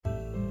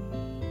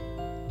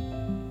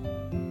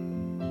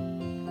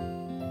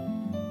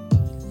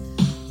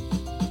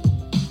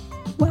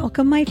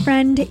Welcome, my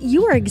friend.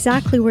 You are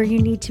exactly where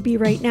you need to be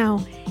right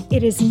now.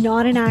 It is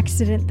not an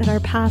accident that our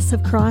paths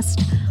have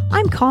crossed.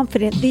 I'm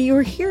confident that you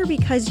are here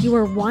because you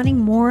are wanting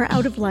more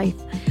out of life.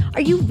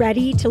 Are you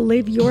ready to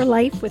live your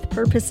life with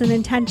purpose and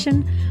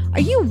intention?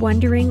 Are you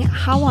wondering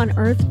how on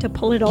earth to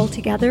pull it all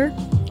together?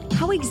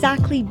 How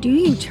exactly do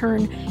you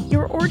turn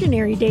your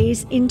ordinary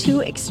days into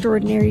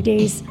extraordinary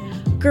days?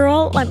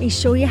 Girl, let me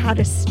show you how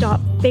to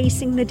stop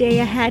facing the day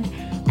ahead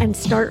and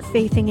start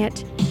faithing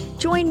it.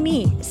 Join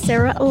me,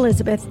 Sarah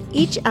Elizabeth,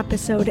 each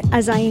episode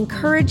as I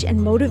encourage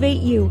and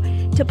motivate you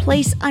to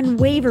place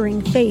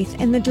unwavering faith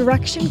in the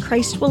direction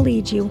Christ will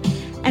lead you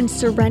and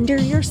surrender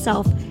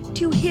yourself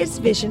to His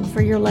vision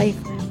for your life.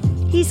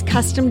 He's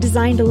custom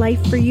designed a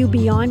life for you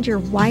beyond your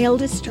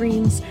wildest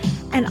dreams,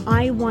 and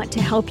I want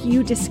to help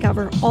you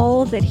discover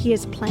all that He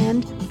has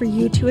planned for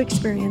you to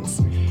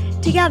experience.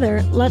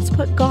 Together, let's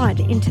put God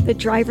into the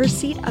driver's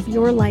seat of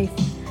your life.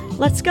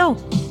 Let's go.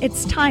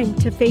 It's time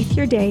to faith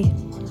your day.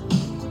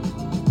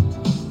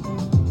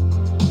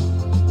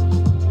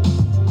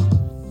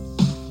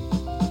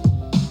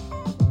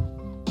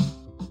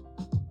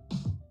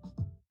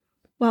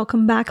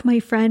 Welcome back, my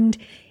friend.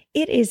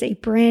 It is a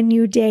brand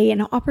new day,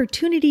 an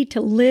opportunity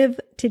to live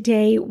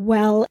today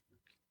well,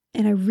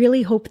 and I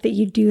really hope that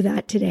you do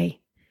that today.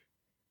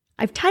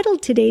 I've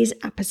titled today's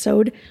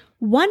episode,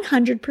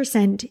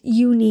 100%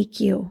 Unique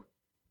You.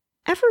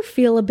 Ever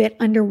feel a bit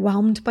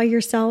underwhelmed by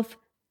yourself?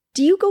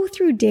 Do you go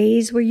through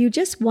days where you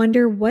just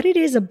wonder what it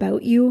is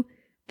about you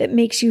that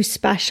makes you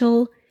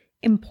special,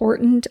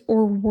 important,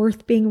 or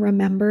worth being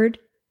remembered?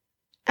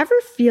 Ever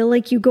feel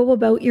like you go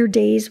about your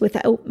days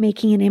without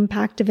making an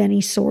impact of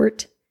any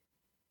sort?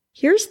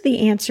 Here's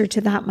the answer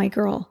to that, my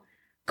girl.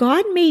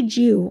 God made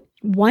you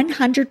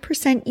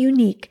 100%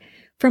 unique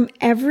from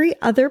every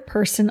other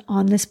person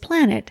on this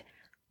planet,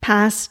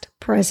 past,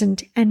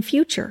 present, and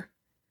future.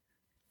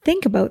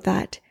 Think about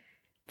that.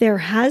 There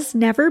has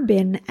never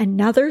been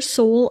another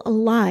soul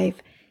alive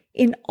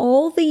in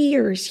all the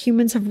years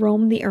humans have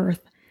roamed the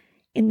earth,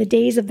 in the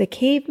days of the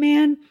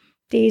caveman,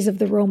 days of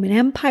the Roman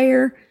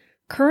Empire,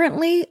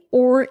 currently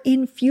or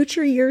in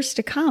future years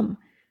to come,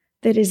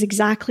 that is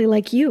exactly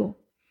like you.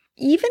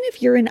 Even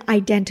if you're an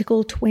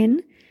identical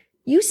twin,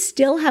 you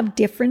still have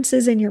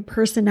differences in your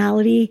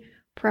personality,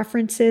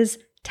 preferences,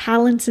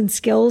 talents, and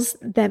skills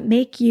that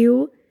make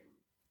you,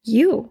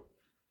 you.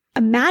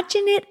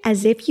 Imagine it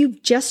as if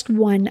you've just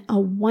won a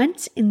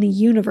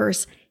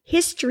once-in-the-universe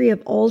history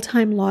of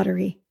all-time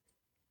lottery.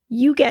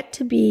 You get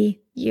to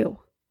be you.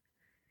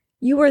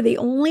 You are the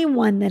only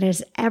one that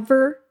has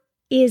ever,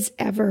 is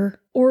ever,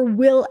 or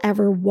will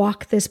ever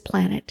walk this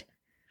planet.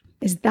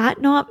 Is that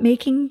not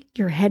making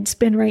your head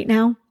spin right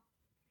now?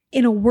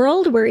 In a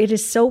world where it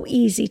is so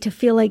easy to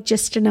feel like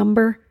just a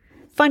number,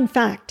 fun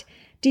fact,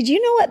 did you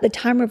know at the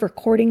time of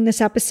recording this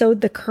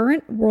episode, the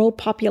current world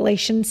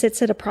population sits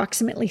at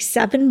approximately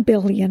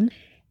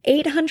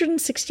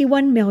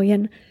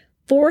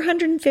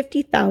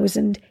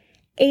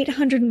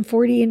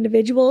 7,861,450,840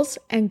 individuals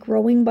and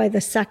growing by the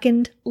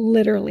second,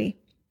 literally.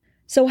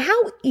 So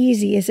how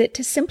easy is it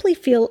to simply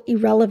feel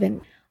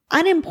irrelevant,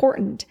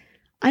 unimportant,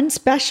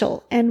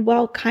 unspecial, and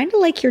well, kind of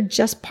like you're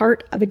just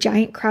part of a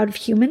giant crowd of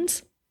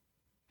humans?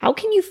 How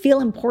can you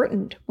feel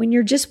important when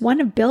you're just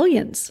one of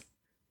billions?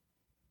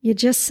 You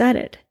just said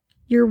it.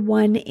 You're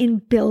one in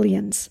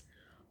billions.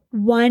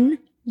 One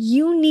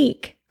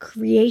unique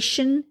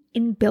creation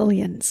in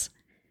billions.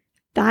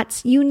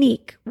 That's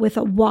unique with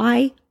a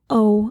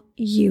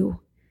Y-O-U.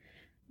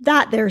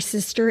 That there,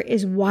 sister,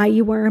 is why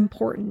you are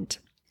important.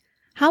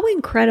 How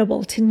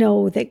incredible to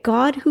know that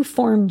God who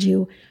formed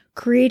you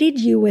created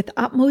you with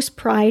utmost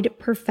pride,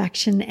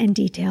 perfection, and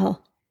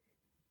detail.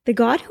 The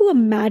God who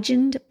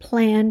imagined,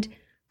 planned,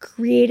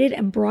 created,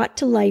 and brought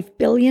to life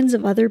billions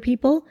of other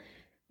people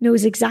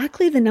knows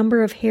exactly the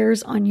number of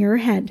hairs on your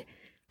head,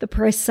 the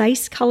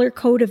precise color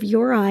code of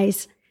your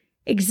eyes,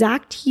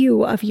 exact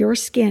hue of your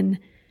skin,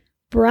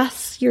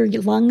 breaths your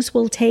lungs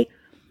will take,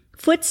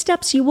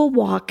 footsteps you will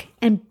walk,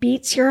 and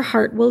beats your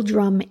heart will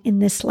drum in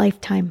this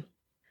lifetime.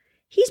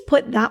 He's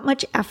put that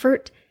much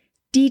effort,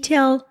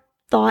 detail,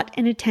 thought,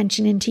 and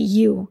attention into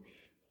you.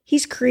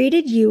 He's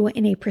created you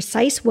in a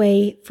precise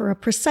way for a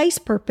precise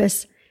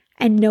purpose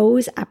and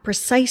knows at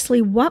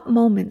precisely what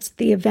moments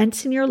the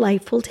events in your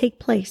life will take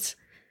place.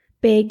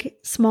 Big,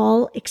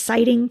 small,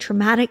 exciting,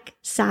 traumatic,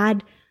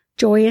 sad,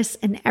 joyous,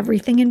 and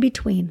everything in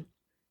between.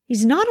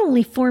 He's not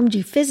only formed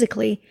you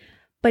physically,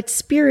 but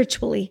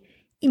spiritually,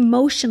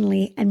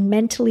 emotionally, and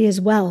mentally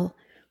as well.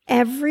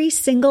 Every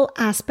single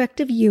aspect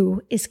of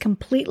you is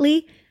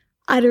completely,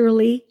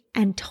 utterly,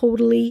 and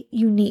totally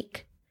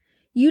unique.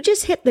 You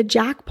just hit the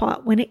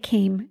jackpot when it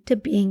came to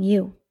being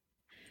you.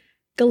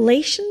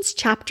 Galatians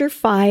chapter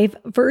 5,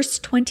 verse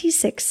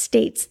 26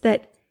 states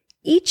that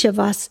each of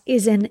us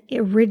is an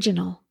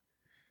original.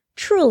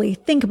 Truly,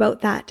 think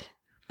about that.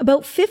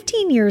 About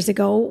 15 years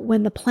ago,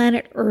 when the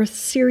Planet Earth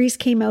series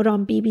came out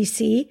on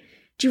BBC,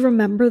 do you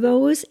remember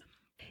those?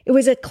 It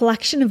was a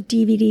collection of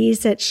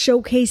DVDs that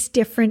showcased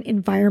different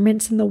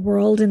environments in the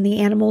world and the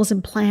animals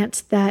and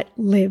plants that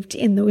lived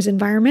in those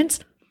environments.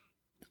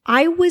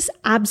 I was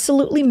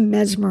absolutely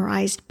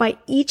mesmerized by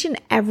each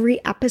and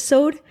every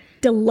episode,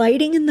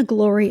 delighting in the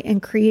glory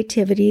and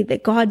creativity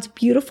that God's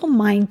beautiful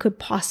mind could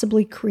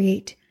possibly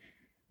create.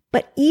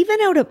 But even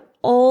out of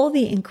all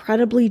the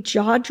incredibly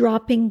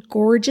jaw-dropping,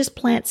 gorgeous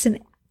plants and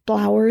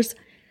flowers,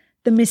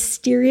 the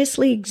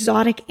mysteriously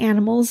exotic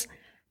animals,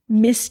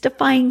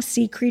 mystifying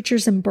sea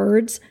creatures and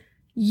birds,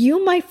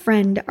 you, my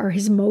friend, are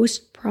his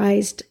most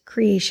prized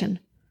creation.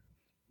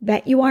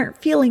 Bet you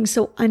aren't feeling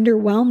so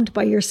underwhelmed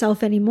by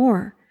yourself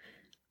anymore.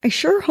 I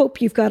sure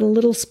hope you've got a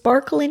little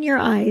sparkle in your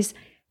eyes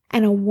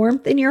and a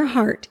warmth in your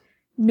heart,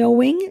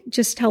 knowing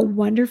just how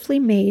wonderfully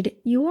made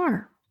you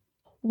are.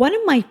 One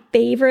of my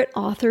favorite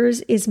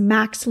authors is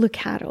Max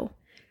Lucado.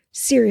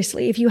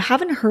 Seriously, if you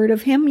haven't heard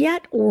of him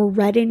yet or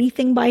read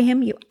anything by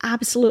him, you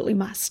absolutely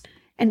must.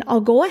 And I'll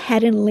go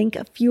ahead and link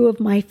a few of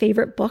my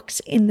favorite books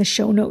in the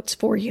show notes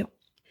for you.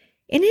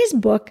 In his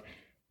book,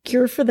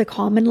 Cure for the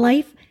Common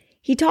Life,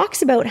 he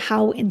talks about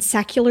how in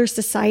secular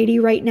society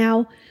right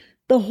now,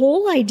 the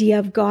whole idea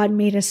of God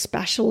made us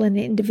special and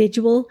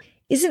individual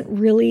isn't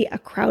really a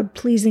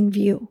crowd-pleasing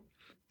view.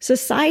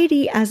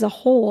 Society as a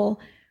whole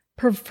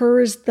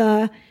prefers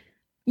the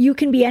you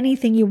can be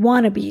anything you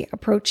want to be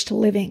approach to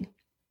living.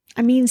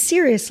 I mean,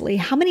 seriously,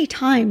 how many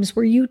times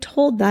were you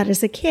told that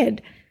as a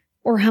kid?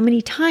 Or how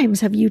many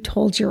times have you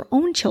told your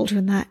own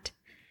children that?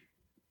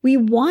 We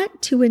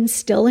want to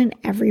instill in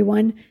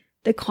everyone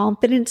the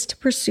confidence to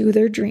pursue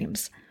their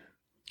dreams.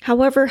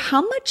 However,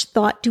 how much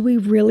thought do we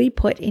really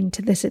put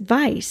into this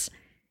advice?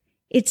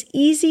 It's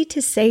easy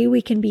to say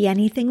we can be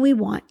anything we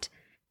want,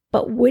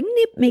 but wouldn't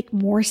it make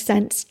more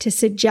sense to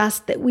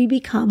suggest that we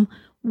become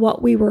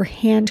what we were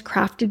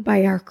handcrafted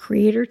by our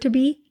Creator to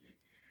be?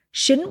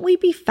 Shouldn't we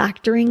be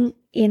factoring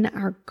in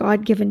our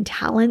God-given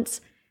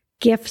talents,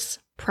 gifts,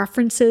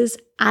 preferences,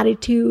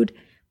 attitude,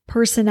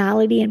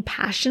 personality, and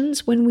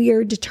passions when we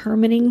are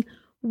determining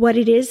what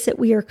it is that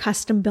we are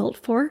custom built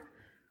for?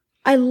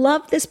 I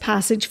love this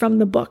passage from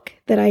the book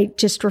that I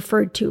just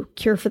referred to,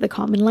 Cure for the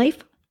Common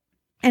Life.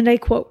 And I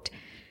quote,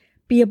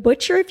 "Be a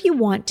butcher if you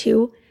want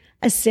to,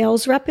 a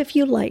sales rep if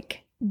you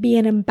like, be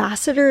an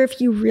ambassador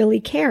if you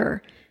really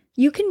care.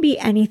 You can be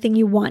anything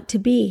you want to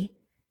be.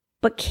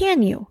 But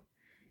can you?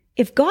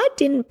 If God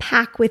didn't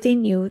pack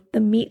within you the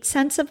meat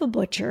sense of a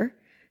butcher,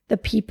 the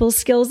people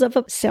skills of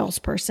a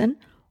salesperson,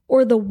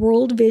 or the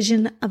world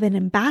vision of an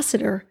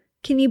ambassador,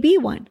 can you be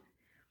one?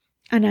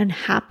 An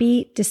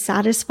unhappy,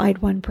 dissatisfied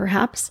one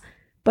perhaps,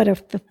 but a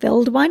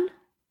fulfilled one?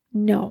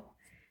 No.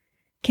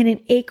 Can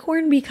an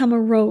acorn become a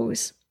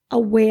rose, a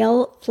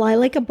whale fly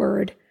like a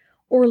bird,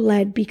 or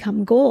lead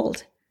become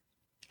gold?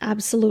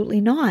 Absolutely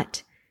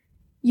not.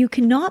 You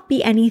cannot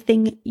be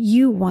anything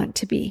you want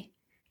to be,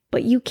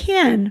 but you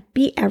can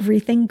be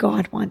everything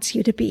God wants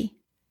you to be.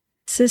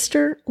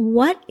 Sister,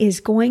 what is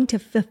going to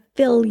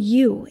fulfill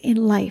you in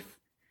life?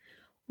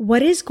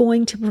 What is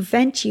going to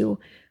prevent you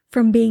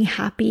from being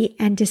happy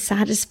and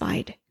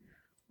dissatisfied?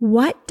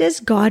 What does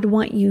God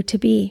want you to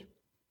be?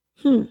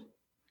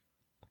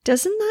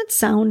 Doesn't that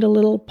sound a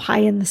little pie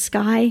in the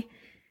sky?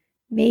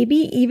 Maybe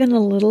even a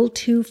little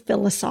too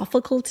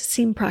philosophical to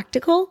seem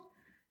practical?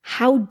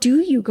 How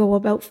do you go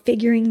about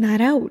figuring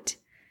that out?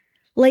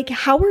 Like,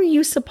 how are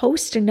you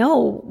supposed to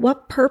know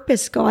what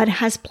purpose God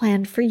has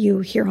planned for you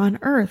here on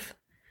earth?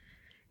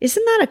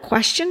 Isn't that a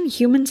question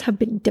humans have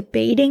been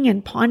debating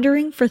and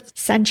pondering for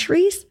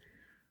centuries?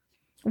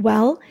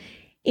 Well,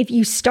 if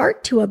you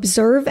start to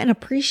observe and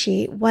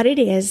appreciate what it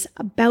is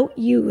about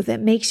you that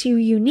makes you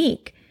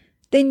unique,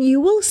 then you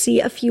will see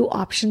a few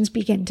options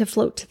begin to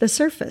float to the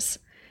surface.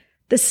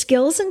 The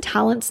skills and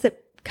talents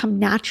that come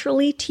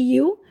naturally to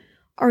you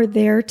are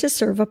there to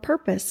serve a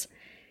purpose.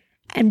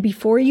 And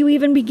before you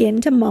even begin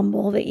to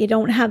mumble that you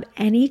don't have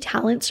any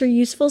talents or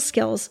useful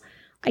skills,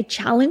 I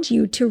challenge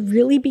you to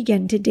really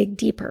begin to dig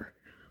deeper.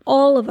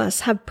 All of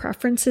us have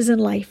preferences in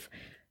life,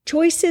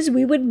 choices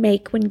we would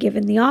make when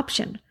given the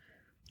option.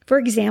 For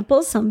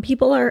example, some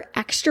people are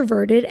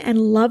extroverted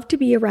and love to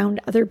be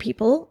around other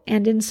people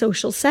and in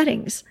social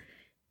settings.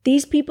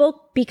 These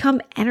people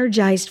become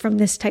energized from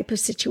this type of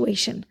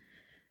situation.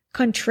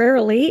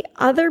 Contrarily,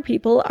 other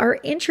people are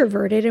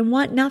introverted and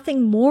want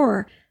nothing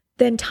more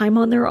than time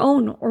on their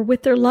own or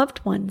with their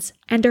loved ones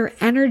and are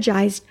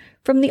energized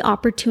from the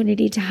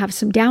opportunity to have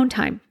some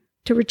downtime,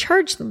 to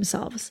recharge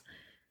themselves.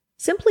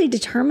 Simply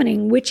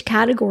determining which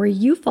category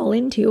you fall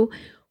into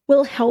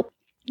will help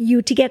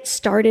you to get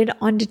started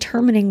on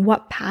determining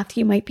what path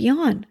you might be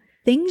on.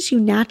 Things you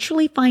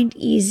naturally find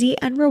easy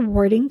and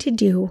rewarding to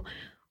do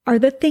are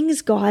the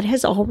things God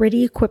has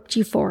already equipped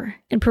you for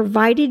and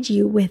provided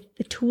you with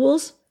the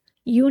tools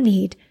you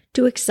need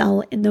to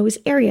excel in those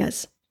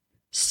areas.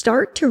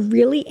 Start to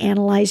really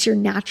analyze your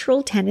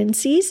natural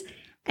tendencies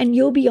and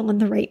you'll be on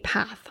the right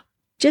path.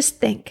 Just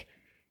think,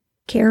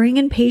 caring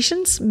and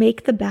patience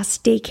make the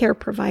best daycare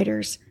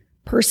providers,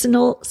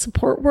 personal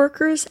support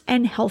workers,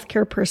 and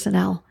healthcare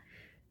personnel.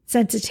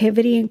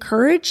 Sensitivity and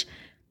courage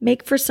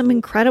make for some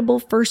incredible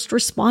first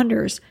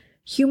responders,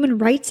 human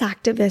rights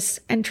activists,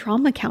 and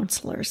trauma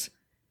counselors.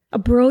 A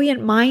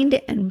brilliant mind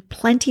and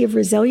plenty of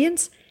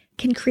resilience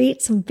can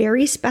create some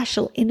very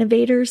special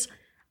innovators,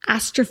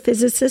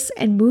 astrophysicists,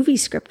 and movie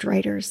script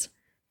writers.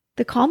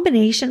 The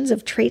combinations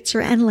of traits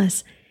are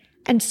endless,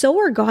 and so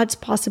are God's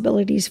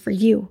possibilities for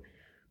you.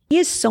 He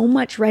is so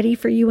much ready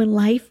for you in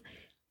life,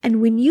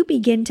 and when you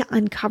begin to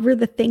uncover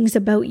the things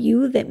about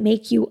you that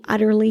make you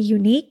utterly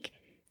unique,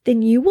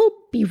 then you will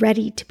be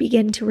ready to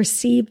begin to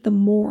receive the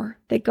more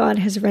that God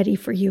has ready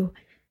for you.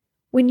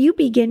 When you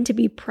begin to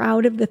be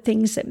proud of the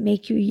things that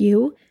make you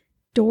you,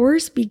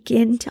 doors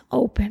begin to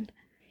open.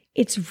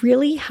 It's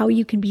really how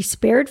you can be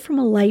spared from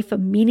a life of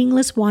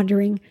meaningless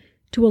wandering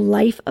to a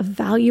life of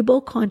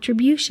valuable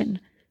contribution.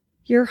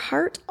 Your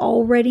heart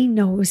already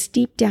knows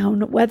deep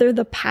down whether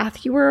the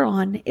path you are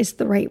on is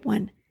the right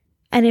one.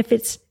 And if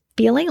it's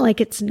feeling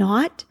like it's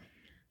not,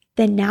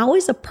 then now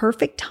is a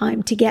perfect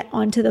time to get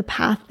onto the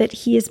path that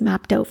He has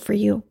mapped out for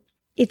you.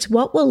 It's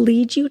what will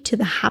lead you to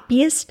the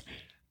happiest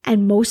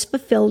and most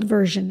fulfilled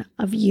version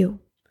of you.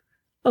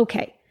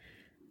 Okay,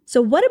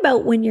 so what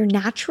about when your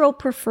natural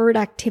preferred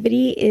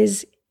activity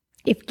is,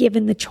 if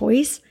given the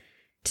choice,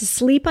 to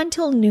sleep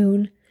until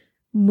noon,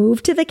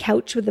 move to the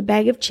couch with a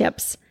bag of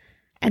chips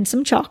and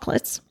some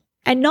chocolates,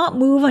 and not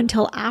move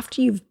until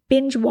after you've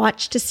binge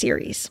watched a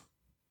series?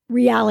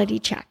 Reality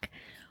check.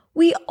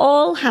 We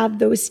all have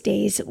those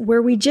days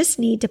where we just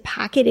need to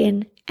pack it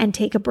in and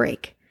take a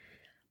break.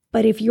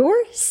 But if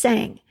you're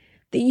saying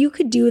that you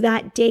could do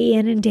that day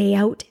in and day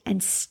out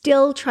and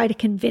still try to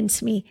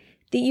convince me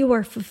that you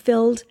are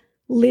fulfilled,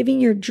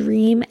 living your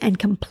dream, and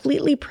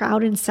completely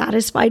proud and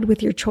satisfied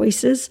with your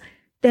choices,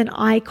 then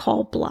I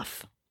call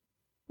bluff.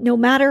 No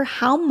matter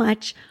how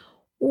much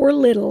or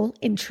little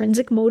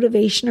intrinsic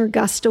motivation or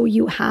gusto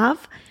you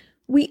have,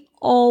 we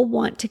all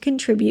want to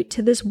contribute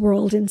to this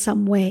world in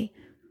some way.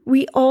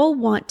 We all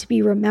want to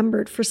be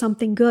remembered for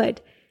something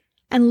good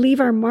and leave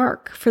our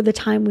mark for the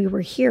time we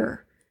were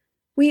here.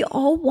 We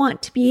all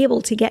want to be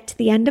able to get to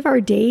the end of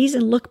our days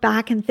and look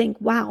back and think,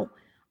 wow,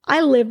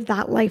 I lived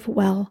that life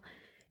well.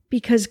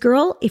 Because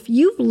girl, if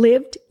you've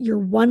lived your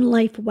one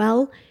life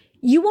well,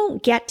 you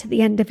won't get to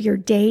the end of your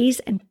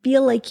days and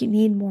feel like you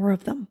need more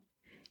of them.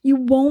 You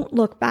won't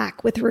look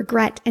back with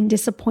regret and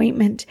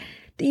disappointment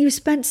that you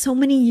spent so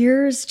many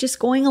years just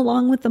going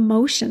along with the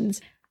motions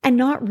and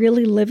not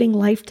really living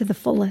life to the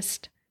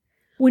fullest.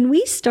 When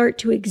we start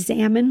to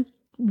examine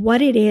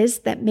what it is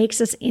that makes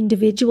us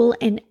individual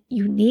and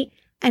unique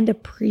and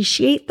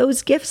appreciate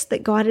those gifts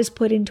that God has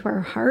put into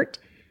our heart,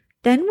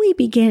 then we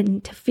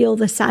begin to feel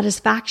the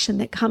satisfaction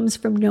that comes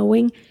from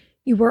knowing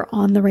you are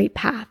on the right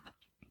path.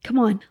 Come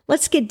on,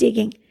 let's get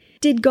digging.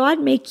 Did God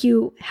make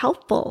you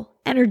helpful,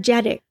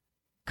 energetic,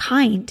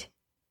 kind,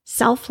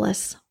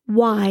 selfless,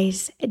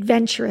 wise,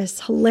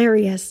 adventurous,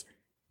 hilarious,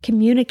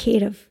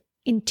 communicative,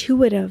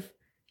 intuitive,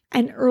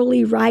 an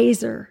early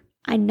riser,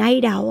 a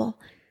night owl,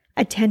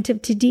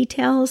 attentive to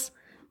details,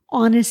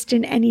 honest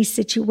in any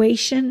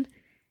situation,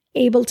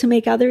 able to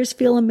make others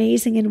feel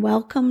amazing and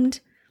welcomed,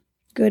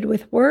 good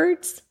with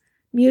words,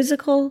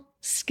 musical,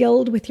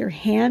 skilled with your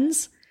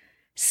hands,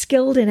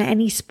 skilled in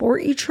any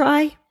sport you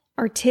try,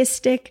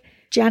 artistic,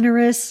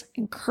 generous,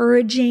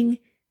 encouraging?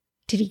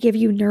 Did He give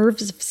you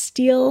nerves of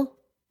steel,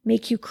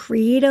 make you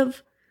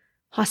creative,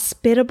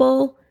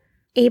 hospitable,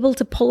 able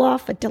to pull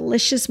off a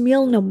delicious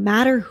meal no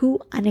matter who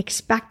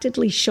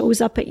unexpectedly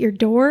shows up at your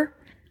door?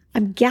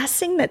 I'm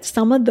guessing that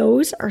some of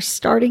those are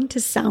starting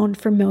to sound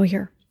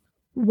familiar.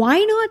 Why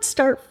not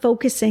start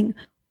focusing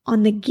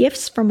on the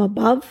gifts from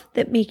above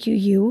that make you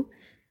you,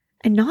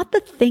 and not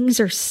the things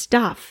or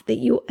stuff that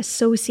you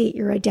associate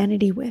your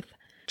identity with?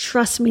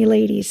 Trust me,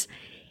 ladies,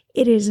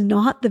 it is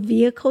not the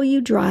vehicle you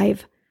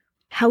drive,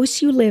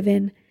 house you live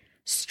in,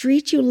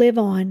 street you live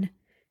on,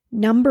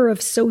 number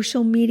of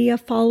social media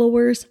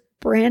followers,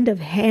 brand of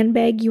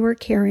handbag you are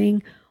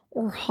carrying,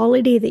 or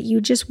holiday that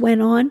you just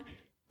went on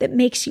that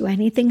makes you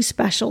anything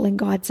special in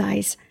God's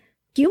eyes.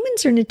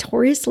 Humans are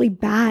notoriously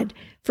bad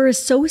for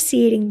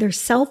associating their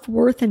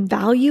self-worth and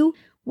value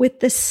with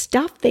the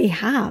stuff they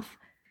have.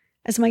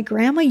 As my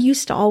grandma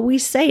used to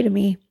always say to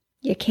me,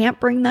 you can't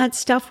bring that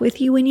stuff with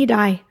you when you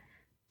die.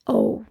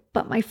 Oh,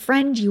 but my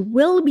friend, you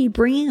will be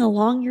bringing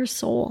along your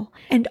soul,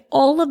 and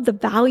all of the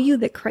value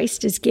that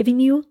Christ has given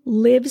you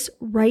lives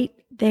right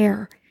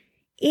there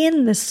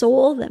in the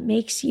soul that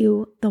makes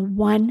you the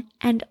one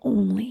and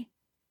only.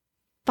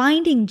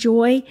 Finding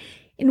joy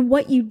in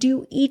what you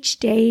do each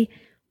day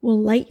will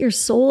light your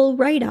soul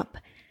right up.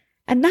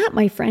 And that,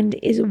 my friend,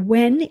 is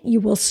when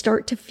you will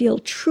start to feel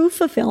true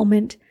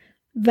fulfillment,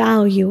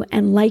 value,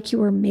 and like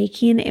you are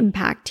making an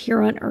impact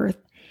here on earth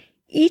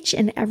each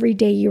and every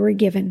day you are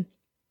given.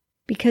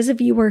 Because if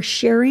you are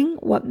sharing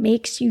what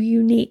makes you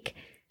unique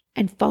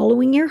and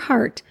following your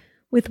heart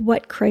with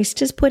what Christ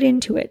has put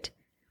into it,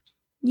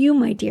 you,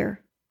 my dear,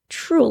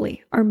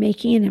 truly are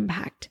making an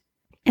impact.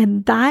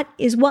 And that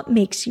is what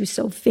makes you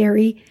so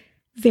very,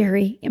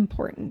 very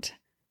important.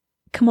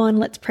 Come on,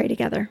 let's pray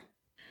together.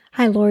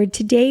 Hi, Lord.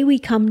 Today we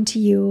come to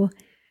you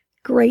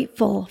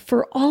grateful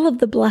for all of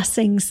the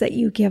blessings that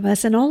you give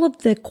us and all of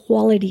the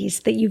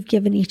qualities that you've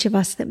given each of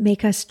us that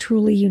make us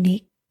truly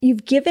unique.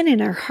 you've given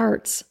in our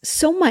hearts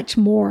so much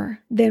more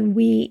than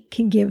we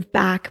can give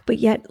back. But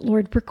yet,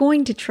 Lord, we're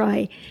going to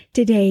try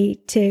today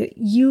to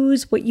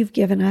use what you've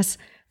given us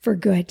for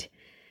good.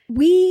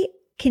 We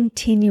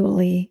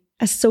continually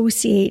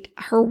associate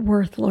our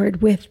worth,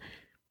 Lord, with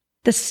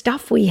the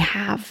stuff we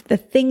have, the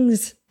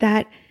things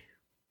that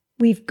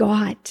we've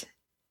got,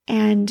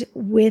 and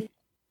with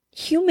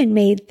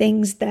human-made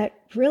things that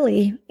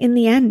really, in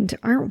the end,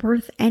 aren't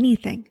worth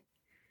anything.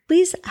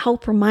 Please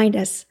help remind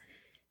us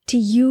to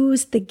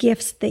use the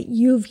gifts that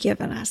you've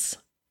given us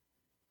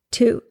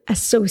to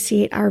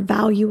associate our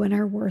value and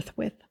our worth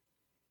with.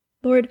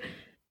 Lord,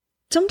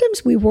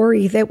 sometimes we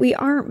worry that we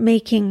aren't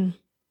making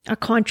a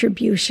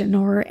contribution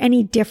or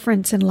any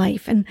difference in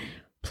life. And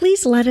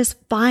please let us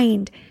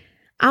find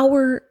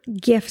our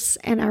gifts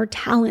and our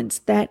talents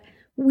that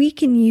we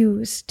can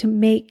use to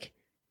make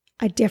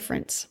a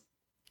difference.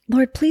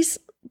 Lord, please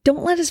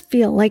don't let us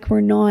feel like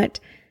we're not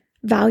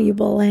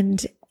valuable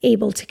and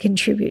able to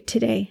contribute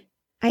today.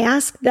 I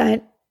ask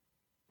that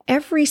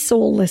every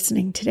soul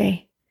listening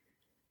today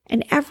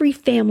and every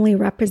family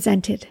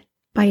represented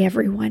by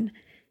everyone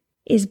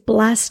is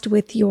blessed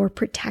with your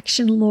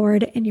protection,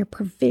 Lord, and your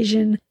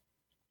provision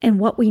and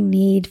what we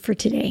need for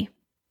today.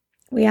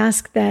 We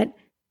ask that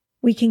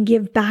we can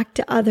give back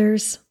to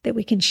others, that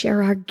we can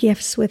share our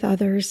gifts with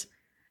others,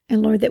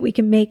 and Lord, that we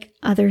can make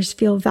others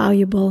feel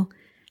valuable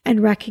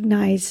and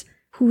recognize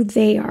who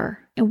they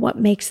are and what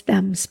makes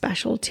them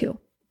special too.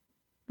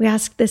 We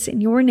ask this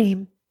in your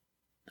name.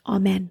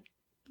 Amen.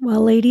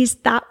 Well, ladies,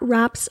 that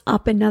wraps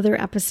up another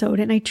episode,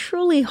 and I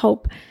truly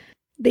hope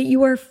that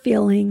you are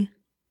feeling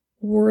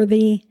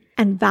worthy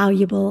and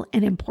valuable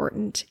and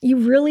important. You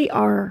really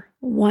are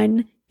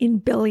one in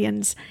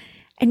billions,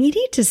 and you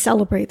need to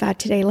celebrate that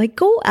today. Like,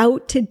 go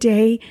out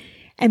today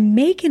and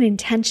make an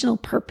intentional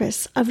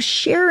purpose of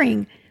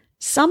sharing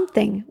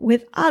something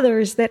with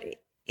others that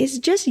is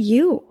just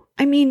you.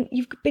 I mean,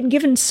 you've been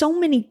given so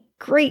many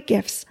great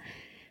gifts,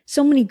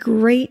 so many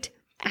great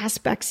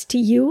aspects to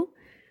you,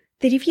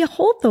 that if you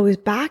hold those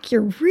back,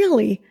 you're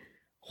really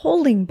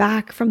holding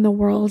back from the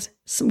world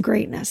some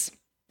greatness.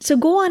 So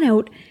go on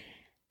out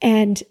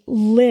and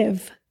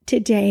live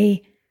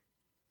today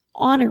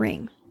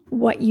honoring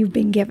what you've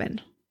been given.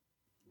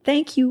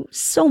 Thank you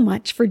so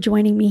much for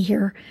joining me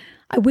here.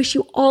 I wish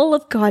you all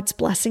of God's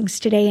blessings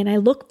today, and I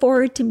look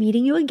forward to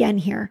meeting you again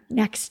here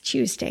next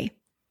Tuesday.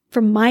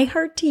 From my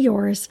heart to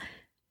yours,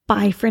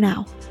 bye for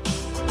now.